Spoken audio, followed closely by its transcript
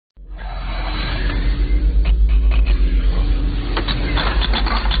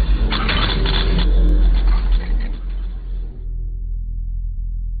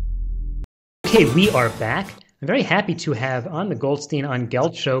Okay, we are back. I'm very happy to have on the Goldstein on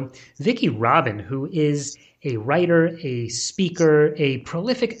Gelt Show, Vicki Robin, who is a writer, a speaker, a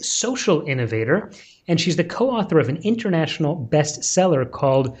prolific social innovator, and she's the co-author of an international bestseller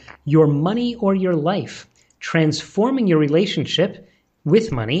called Your Money or Your Life, Transforming Your Relationship with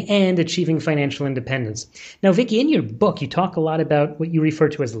Money and Achieving Financial Independence. Now, Vicki, in your book, you talk a lot about what you refer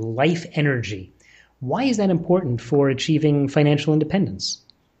to as life energy. Why is that important for achieving financial independence?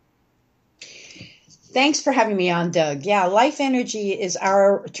 Thanks for having me on, Doug. Yeah, life energy is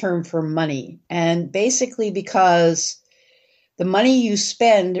our term for money. And basically because the money you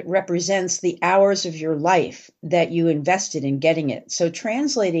spend represents the hours of your life that you invested in getting it. So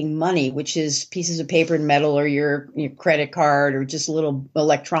translating money, which is pieces of paper and metal or your credit card or just little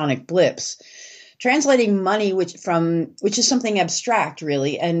electronic blips, translating money, which is something abstract,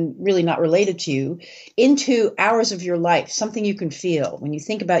 really, and really not related to you, into hours of your life, something you can feel. When you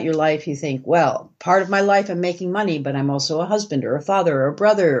think about your life, you think, well, part of my life I'm making money, but I'm also a husband or a father or a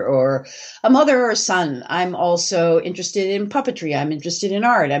brother or a mother or a son. I'm also interested in puppetry. I'm interested in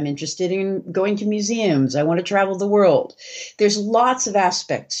art. I'm interested in going to museums. I want to travel the world. There's lots of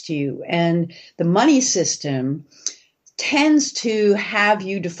aspects to you. And the money system tends to have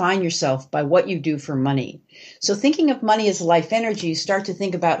you define yourself by what you do for money. So thinking of money as life energy, you start to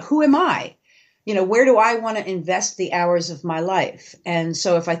think about, who am I? Where do I want to invest the hours of my life? And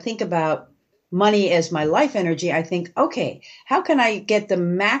so if I think about money as my life energy, I think, okay, how can I get the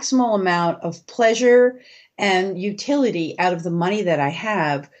maximal amount of pleasure and utility out of the money that I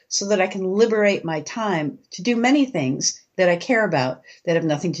have so that I can liberate my time to do many things that I care about that have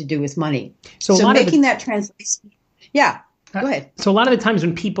nothing to do with money. So making that translation. Yeah, go ahead. So a lot of the times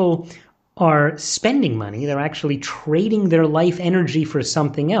when people are spending money, they're actually trading their life energy for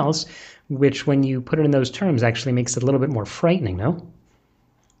something else, which when you put it in those terms actually makes it a little bit more frightening, no?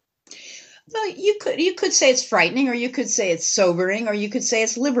 Well, you could say it's frightening, or you could say it's sobering, or you could say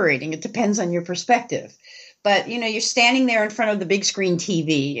it's liberating. It depends on your perspective. But, you're standing there in front of the big screen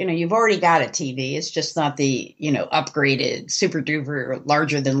TV. You've already got a TV. It's just not the, upgraded, super duper,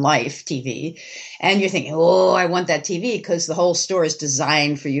 larger than life TV. And you're thinking, oh, I want that TV because the whole store is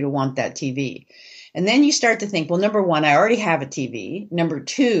designed for you to want that TV. And then you start to think, well, number one, I already have a TV. Number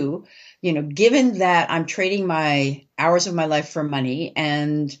two, given that I'm trading my hours of my life for money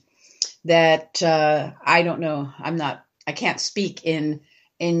and that I don't know, I can't speak in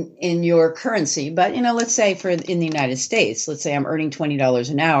your currency, but let's say in the United States, let's say I'm earning $20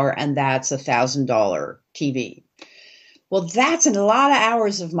 an hour and that's $1,000 TV. Well, that's a lot of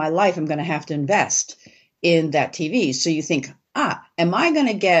hours of my life I'm going to have to invest in that TV. So you think, am I going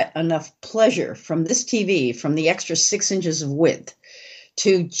to get enough pleasure from this TV, from the extra 6 inches of width,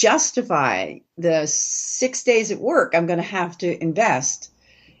 to justify the 6 days at work I'm going to have to invest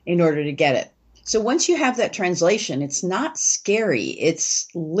in order to get it? So once you have that translation, it's not scary. It's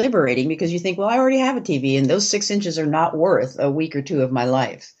liberating because you think, well, I already have a TV and those 6 inches are not worth a week or two of my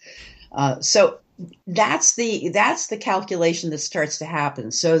life. So that's the calculation that starts to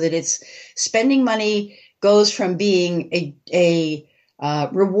happen, so that it's spending money goes from being a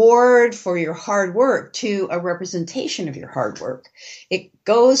reward for your hard work to a representation of your hard work. It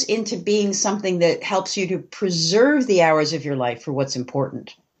goes into being something that helps you to preserve the hours of your life for what's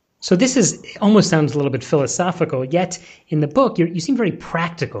important. So this almost sounds a little bit philosophical, yet in the book you seem very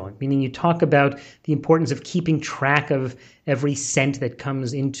practical, meaning you talk about the importance of keeping track of every cent that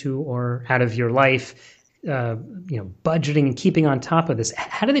comes into or out of your life, budgeting and keeping on top of this.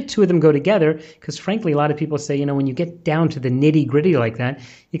 How do the two of them go together? Because frankly, a lot of people say, when you get down to the nitty gritty like that,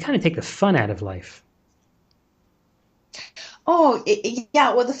 you kind of take the fun out of life. Oh,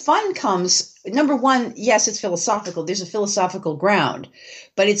 yeah. Well, the fun comes, number one, yes, it's philosophical. There's a philosophical ground,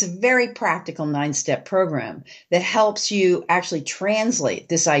 but it's a very practical 9-step program that helps you actually translate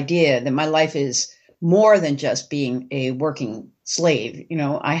this idea that my life is more than just being a working slave.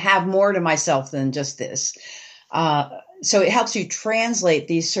 I have more to myself than just this. So it helps you translate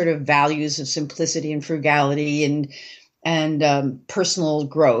these sort of values of simplicity and frugality and personal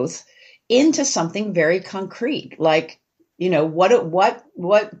growth into something very concrete, like,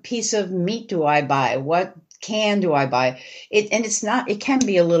 what piece of meat do I buy? What can do I buy? It can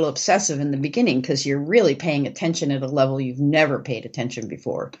be a little obsessive in the beginning because you're really paying attention at a level you've never paid attention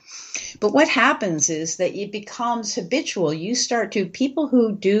before. But what happens is that it becomes habitual. People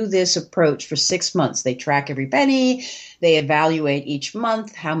who do this approach for 6 months, they track every penny, they evaluate each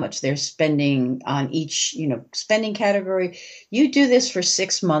month how much they're spending on each, spending category. You do this for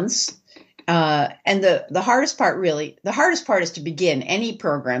 6 months. And the hardest part, really, the hardest part is to begin any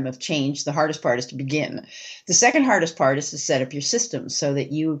program of change. The hardest part is to begin. The second hardest part is to set up your system so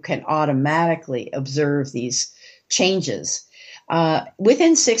that you can automatically observe these changes.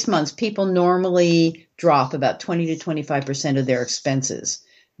 Within 6 months, people normally drop about 20 to 25% of their expenses.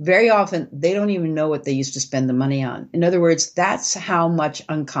 Very often, they don't even know what they used to spend the money on. In other words, that's how much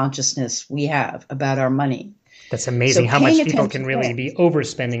unconsciousness we have about our money. That's amazing how much people can really be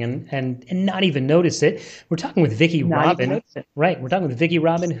overspending and not even notice it. We're talking with Vicki Robin. Right. We're talking with Vicki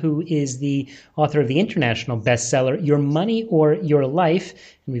Robin, who is the author of the international bestseller, Your Money or Your Life.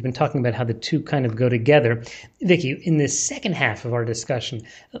 And we've been talking about how the two kind of go together. Vicki, in the second half of our discussion,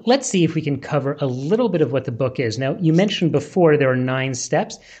 let's see if we can cover a little bit of what the book is. Now, you mentioned before there are 9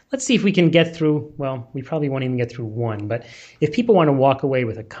 steps. Let's see if we can get through, well, we probably won't even get through one. But if people want to walk away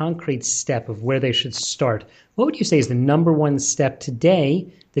with a concrete step of where they should start, what would you say is the number one step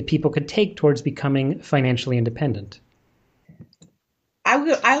today that people could take towards becoming financially independent?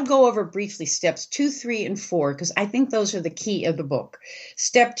 I'll go over briefly steps 2, 3, and 4, because I think those are the key of the book.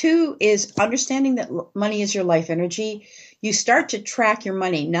 Step 2 is understanding that money is your life energy. You start to track your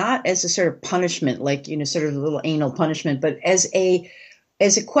money, not as a sort of punishment, like, sort of a little anal punishment, but as a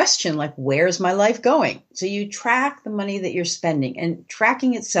question like, where's my life going? So you track the money that you're spending, and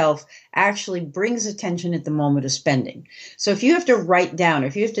tracking itself actually brings attention at the moment of spending. So if you have to write down, or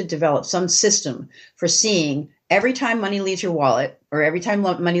if you have to develop some system for seeing every time money leaves your wallet or every time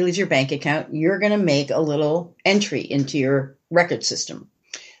money leaves your bank account, you're going to make a little entry into your record system.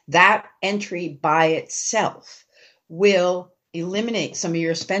 That entry by itself will eliminate some of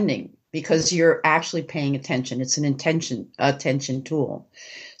your spending, because you're actually paying attention. It's an attention tool.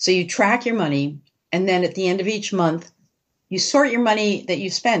 So you track your money, and then at the end of each month, you sort your money that you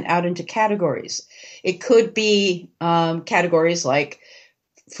spent out into categories. It could be categories like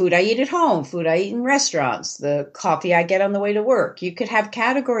food I eat at home, food I eat in restaurants, the coffee I get on the way to work. You could have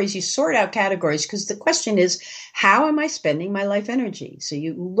categories. You sort out categories, because the question is, how am I spending my life energy? So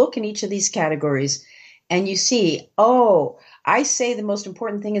you look in each of these categories and you see, I say the most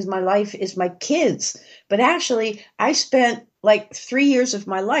important thing in my life is my kids, but actually I spent like 3 years of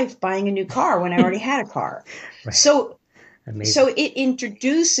my life buying a new car when I already had a car. Right. So it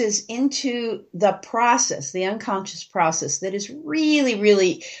introduces into the process, the unconscious process that is really,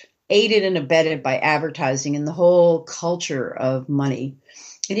 really aided and abetted by advertising and the whole culture of money.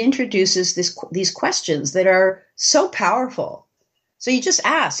 It introduces these questions that are so powerful. So you just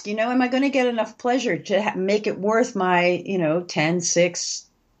ask, am I going to get enough pleasure to make it worth my, 10, 6,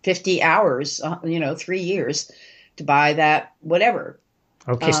 50 hours, 3 years to buy that, whatever.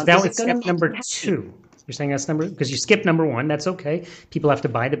 Okay, so that was step number 2. You're saying that's because you skipped number 1. That's okay. People have to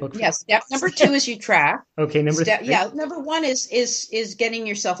buy the book. Yes. Step number 2 is you track. Okay. Number 3. Yeah. Number 1 is getting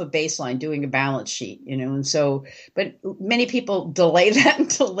yourself a baseline, doing a balance sheet, and so, but many people delay that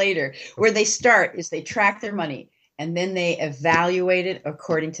until later. Where they start is they track their money, and then they evaluate it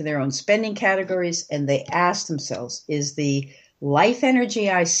according to their own spending categories, and they ask themselves, is the life energy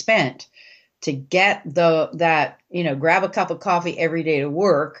I spent to get grab a cup of coffee every day to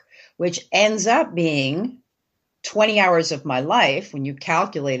work, which ends up being 20 hours of my life when you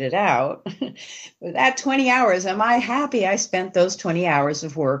calculate it out, that 20 hours, am I happy I spent those 20 hours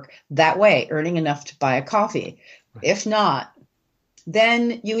of work that way, earning enough to buy a coffee? Right. If not,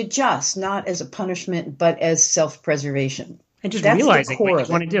 then you adjust, not as a punishment, but as self-preservation. And just realizing what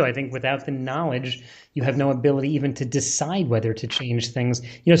you want to do. I think without the knowledge, you have no ability even to decide whether to change things.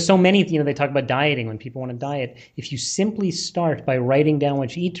 So many, they talk about dieting when people want to diet. If you simply start by writing down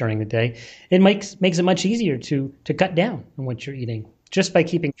what you eat during the day, it makes it much easier to cut down on what you're eating just by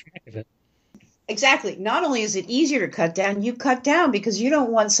keeping track of it. Exactly. Not only is it easier to cut down, you cut down because you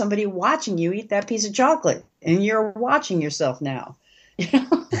don't want somebody watching you eat that piece of chocolate, and you're watching yourself now.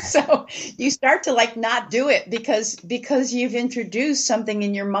 So you start to not do it because you've introduced something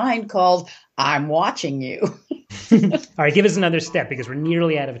in your mind called I'm watching you. All right, give us another step because we're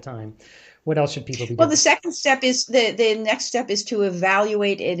nearly out of time. What else should people be doing? Well, the second step is the next step is to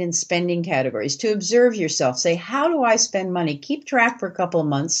evaluate it in spending categories, to observe yourself. Say, how do I spend money? Keep track for a couple of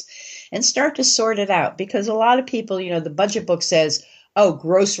months and start to sort it out, because a lot of people, the budget book says,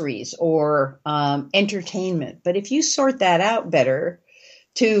 groceries or entertainment. But if you sort that out better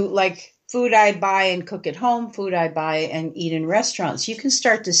to food I buy and cook at home, food I buy and eat in restaurants, you can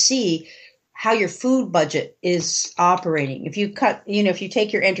start to see how your food budget is operating. If you if you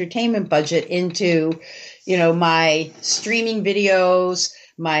take your entertainment budget into, my streaming videos,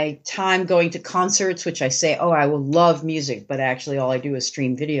 my time going to concerts, which I say, oh, I will love music, but actually all I do is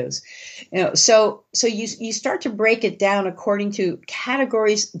stream videos. So you start to break it down according to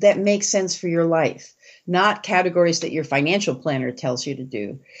categories that make sense for your life, not categories that your financial planner tells you to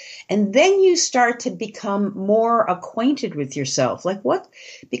do. And then you start to become more acquainted with yourself. Like what?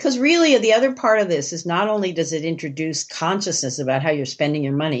 Because really the other part of this is not only does it introduce consciousness about how you're spending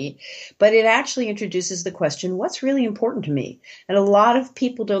your money, but it actually introduces the question, what's really important to me? And a lot of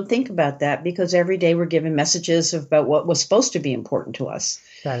people don't think about that because every day we're given messages about what was supposed to be important to us.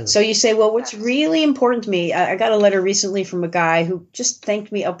 So you say, well, what's really important to me? I got a letter recently from a guy who just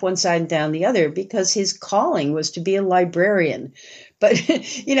thanked me up one side and down the other because his calling was to be a librarian. But,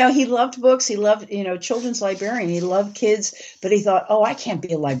 he loved books. He loved, children's librarian. He loved kids. But he thought, oh, I can't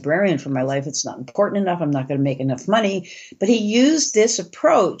be a librarian for my life. It's not important enough. I'm not going to make enough money. But he used this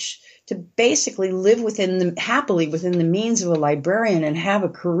approach to basically live happily within the means of a librarian and have a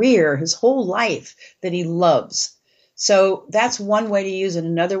career his whole life that he loves. So that's one way to use it.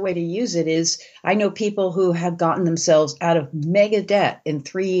 Another way to use it is I know people who have gotten themselves out of mega debt in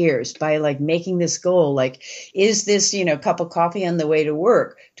 3 years by making this goal. Is this, cup of coffee on the way to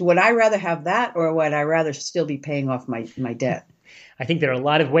work? Would I rather have that or would I rather still be paying off my debt? I think there are a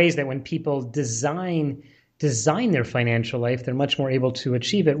lot of ways that when people design their financial life, they're much more able to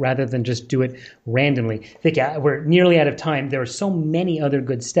achieve it rather than just do it randomly. Vicki, we're nearly out of time. There are so many other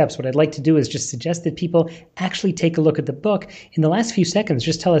good steps. What I'd like to do is just suggest that people actually take a look at the book. In the last few seconds,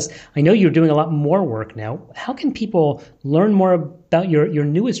 just tell us, I know you're doing a lot more work now. How can people learn more about your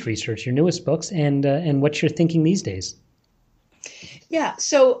newest research, your newest books, and what you're thinking these days? Yeah,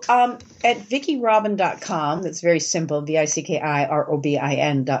 so at VickiRobin.com, that's very simple,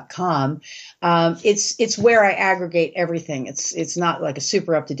 VICKIROBIN.com. It's where I aggregate everything. It's not like a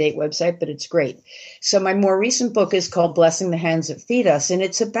super up-to-date website, but it's great. So my more recent book is called Blessing the Hands That Feed Us, and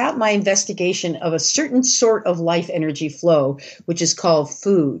it's about my investigation of a certain sort of life energy flow, which is called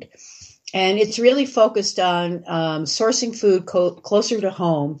food. And it's really focused on sourcing food closer to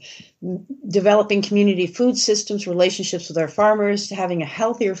home, developing community food systems, relationships with our farmers, having a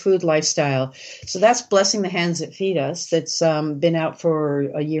healthier food lifestyle. So that's Blessing the Hands That Feed Us. That's been out for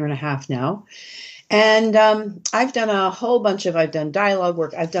a year and a half now. And I've done I've done dialogue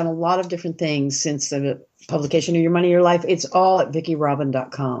work. I've done a lot of different things since the publication of Your Money, Your Life. It's all at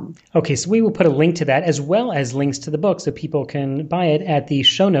VickiRobin.com. Okay, so we will put a link to that as well as links to the book so people can buy it at the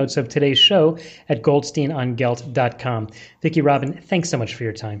show notes of today's show at goldsteinongelt.com. Vicki Robin, thanks so much for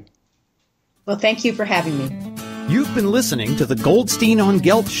your time. Well, thank you for having me. You've been listening to the Goldstein on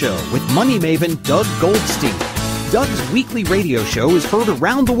Gelt Show with money maven Doug Goldstein. Doug's weekly radio show is heard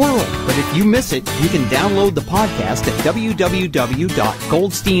around the world, but if you miss it, you can download the podcast at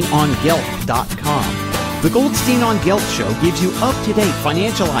www.goldsteinongelt.com. The Goldstein on Gelt Show gives you up-to-date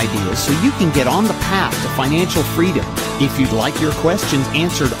financial ideas so you can get on the path to financial freedom. If you'd like your questions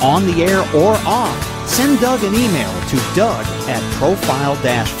answered on the air or off, send Doug an email to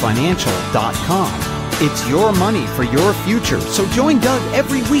doug@profile-financial.com. It's your money for your future, so join Doug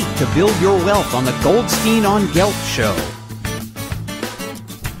every week to build your wealth on the Goldstein on Gelt Show.